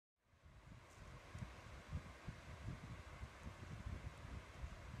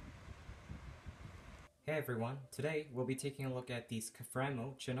Hey everyone, today we'll be taking a look at these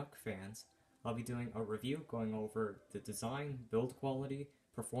Caframo Chinook fans. I'll be doing a review going over the design, build quality,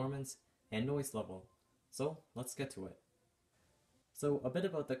 performance, and noise level. So let's get to it. So a bit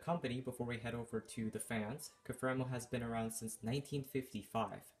about the company before we head over to the fans. Caframo has been around since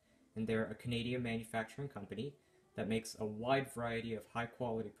 1955, and they're a Canadian manufacturing company that makes a wide variety of high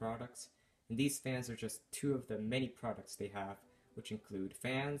quality products, and these fans are just two of the many products they have, which include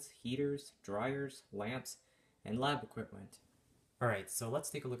fans, heaters, dryers, lamps, and lab equipment. Alright, so let's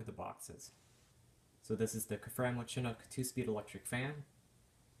take a look at the boxes. So this is the Caframo Chinook 2-speed electric fan.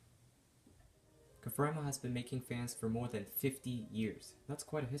 Caframo has been making fans for more than 50 years. That's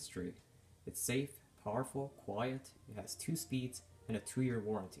quite a history. It's safe, powerful, quiet, it has 2 speeds, and a 2-year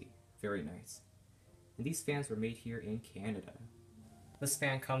warranty. Very nice. And these fans were made here in Canada. This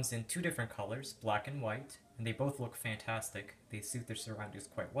fan comes in 2 different colors, black and white, and they both look fantastic. They suit their surroundings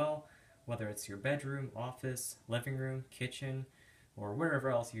quite well, whether it's your bedroom, office, living room, kitchen, or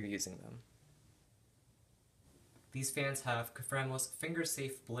wherever else you're using them. These fans have Caframo's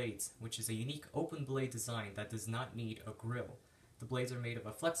FingerSafe blades, which is a unique open blade design that does not need a grill. The blades are made of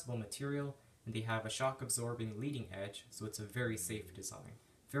a flexible material, and they have a shock-absorbing leading edge, so it's a very safe design.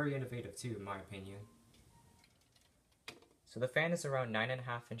 Very innovative too, in my opinion. So the fan is around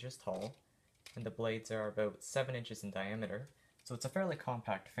 9.5 inches tall, and the blades are about 7 inches in diameter, so it's a fairly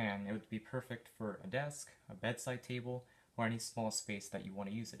compact fan. It would be perfect for a desk, a bedside table, or any small space that you want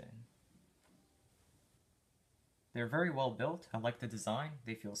to use it in. They're very well built. I like the design.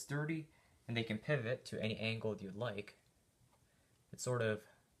 They feel sturdy, and they can pivot to any angle you'd like. It sort of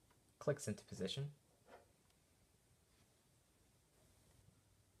clicks into position.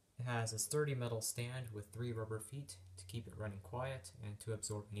 It has a sturdy metal stand with 3 rubber feet to keep it running quiet and to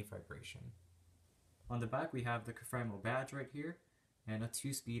absorb any vibration. On the back we have the Caframo badge right here and a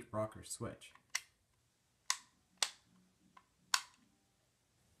 2-speed rocker switch.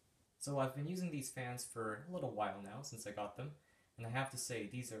 So I've been using these fans for a little while now since I got them, and I have to say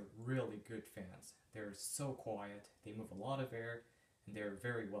these are really good fans. They're so quiet, they move a lot of air, and they're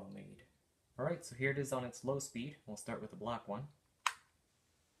very well made. Alright, so here it is on its low speed. We'll start with the black one.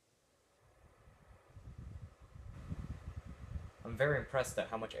 I'm very impressed at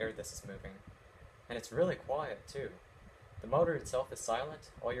how much air this is moving. And it's really quiet too. The motor itself is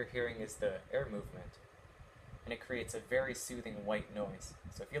silent, all you're hearing is the air movement. And it creates a very soothing white noise.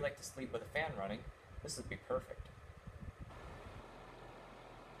 So if you like to sleep with a fan running, this would be perfect.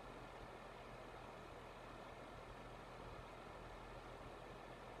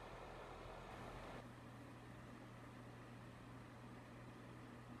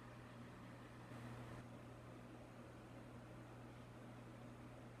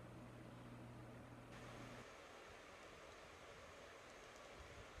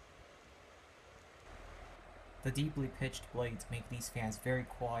 The deeply pitched blades make these fans very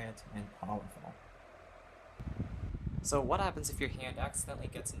quiet and powerful. So what happens if your hand accidentally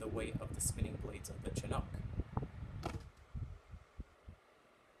gets in the way of the spinning blades of the Chinook?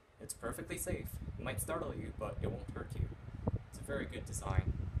 It's perfectly safe. It might startle you, but it won't hurt you. It's a very good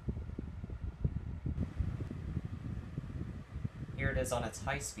design. Here it is on its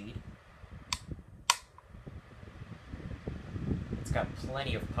high speed. It's got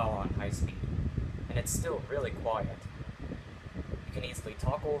plenty of power on high speed. And it's still really quiet. You can easily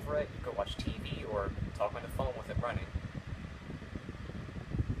talk over it, you can watch TV, or talk on the phone with it running.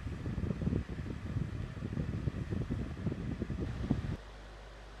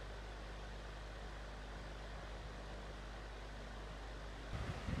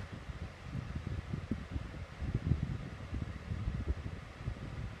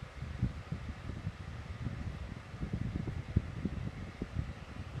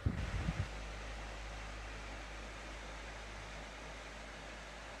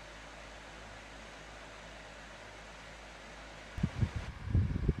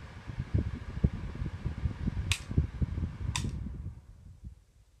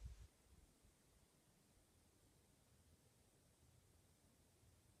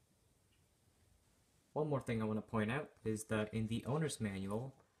 One more thing I want to point out is that in the owner's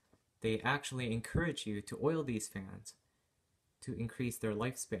manual, they actually encourage you to oil these fans to increase their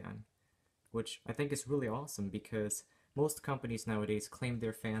lifespan, which I think is really awesome because most companies nowadays claim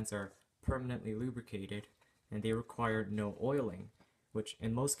their fans are permanently lubricated and they require no oiling, which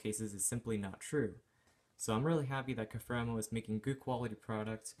in most cases is simply not true. So I'm really happy that Caframo is making good quality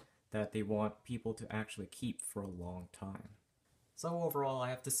products that they want people to actually keep for a long time. So overall,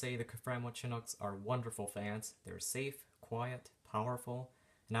 I have to say the Caframo Chinooks are wonderful fans. They're safe, quiet, powerful,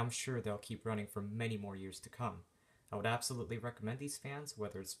 and I'm sure they'll keep running for many more years to come. I would absolutely recommend these fans,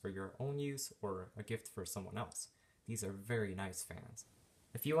 whether it's for your own use or a gift for someone else. These are very nice fans.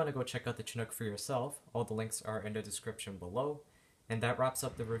 If you want to go check out the Chinook for yourself, all the links are in the description below. And that wraps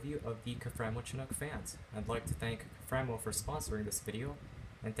up the review of the Caframo Chinook fans. I'd like to thank Caframo for sponsoring this video,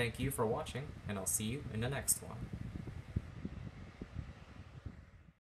 and thank you for watching, and I'll see you in the next one.